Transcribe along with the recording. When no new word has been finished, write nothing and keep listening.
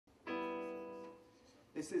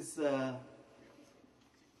This is a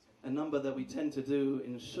number that we tend to do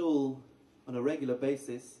in shul on a regular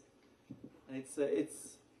basis, and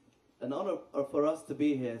it's an honor for us to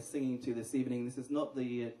be here singing to you this evening. This is not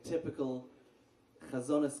the typical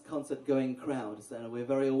Chazanist concert-going crowd, so we're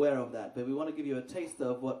very aware of that, but we want to give you a taste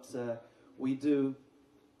of what we do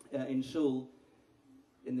in shul,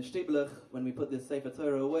 in the shtiblach, when we put this Sefer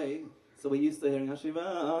Torah away. So we're used to hearing in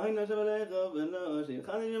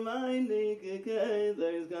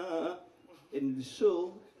the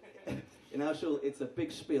shul. In our shul, it's a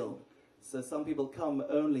big spiel. So some people come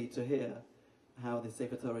only to hear how the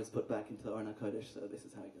Sefer Torah is put back into the Aron HaKodesh. So this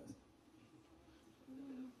is how it goes.